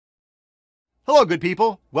Hello, good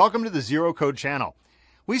people. Welcome to the Zero Code channel.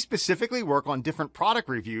 We specifically work on different product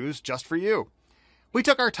reviews just for you. We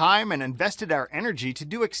took our time and invested our energy to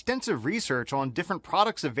do extensive research on different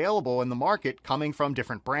products available in the market coming from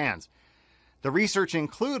different brands. The research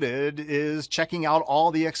included is checking out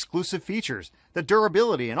all the exclusive features, the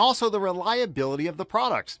durability, and also the reliability of the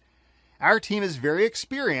products. Our team is very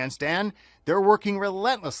experienced and they're working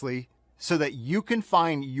relentlessly so that you can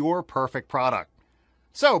find your perfect product.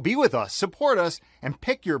 So be with us, support us, and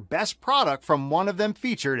pick your best product from one of them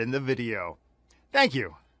featured in the video. Thank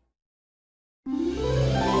you.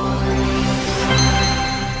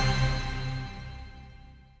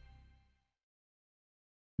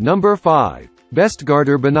 Number 5.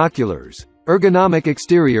 Bestguarder Binoculars. Ergonomic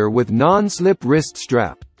exterior with non-slip wrist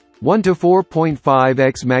strap. 1 to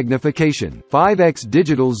 4.5x magnification, 5x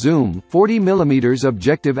digital zoom, 40mm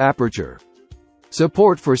objective aperture.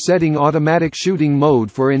 Support for setting automatic shooting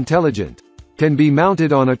mode for intelligent. Can be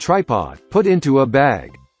mounted on a tripod, put into a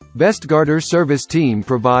bag. Bestguarder service team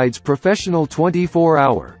provides professional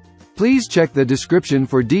 24-hour. Please check the description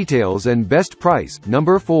for details and best price.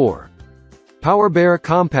 Number 4. PowerBear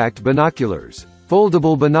Compact Binoculars.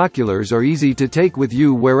 Foldable binoculars are easy to take with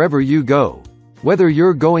you wherever you go. Whether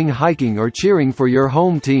you're going hiking or cheering for your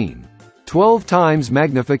home team. 12 times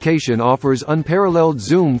magnification offers unparalleled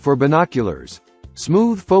zoom for binoculars.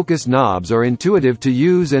 Smooth focus knobs are intuitive to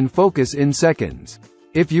use and focus in seconds.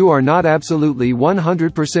 If you are not absolutely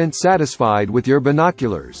 100% satisfied with your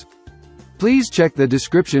binoculars, please check the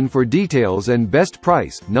description for details and best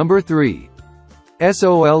price. Number 3.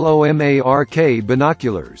 SOLOMARK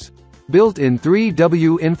Binoculars. Built-in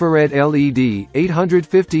 3W infrared LED,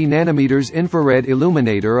 850 nanometers infrared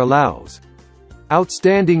illuminator allows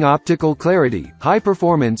outstanding optical clarity,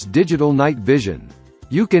 high-performance digital night vision.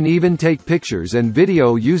 You can even take pictures and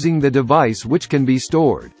video using the device, which can be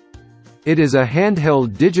stored. It is a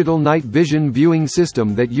handheld digital night vision viewing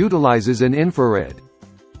system that utilizes an infrared.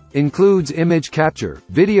 Includes image capture,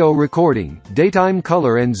 video recording, daytime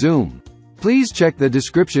color and zoom. Please check the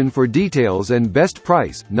description for details and best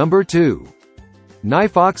price. Number 2.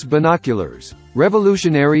 Nifox Binoculars.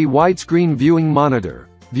 Revolutionary widescreen viewing monitor.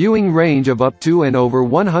 Viewing range of up to and over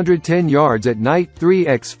 110 yards at night,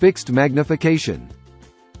 3x fixed magnification.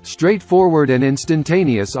 Straightforward and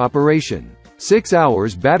instantaneous operation. 6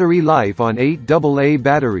 hours battery life on 8 AA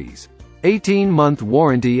batteries. 18-month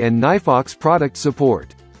warranty and Nifox product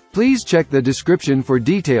support. Please check the description for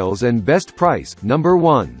details and best price. Number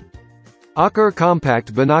 1. Ocker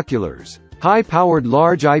Compact Binoculars. High-powered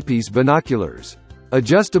large eyepiece binoculars.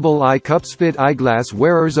 Adjustable eye cups fit eyeglass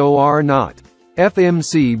wearers or not.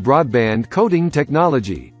 FMC broadband coating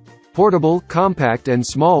technology. Portable, compact and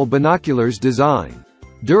small binoculars design.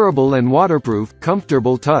 Durable and waterproof,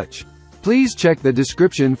 comfortable touch. Please check the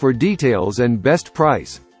description for details and best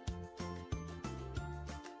price.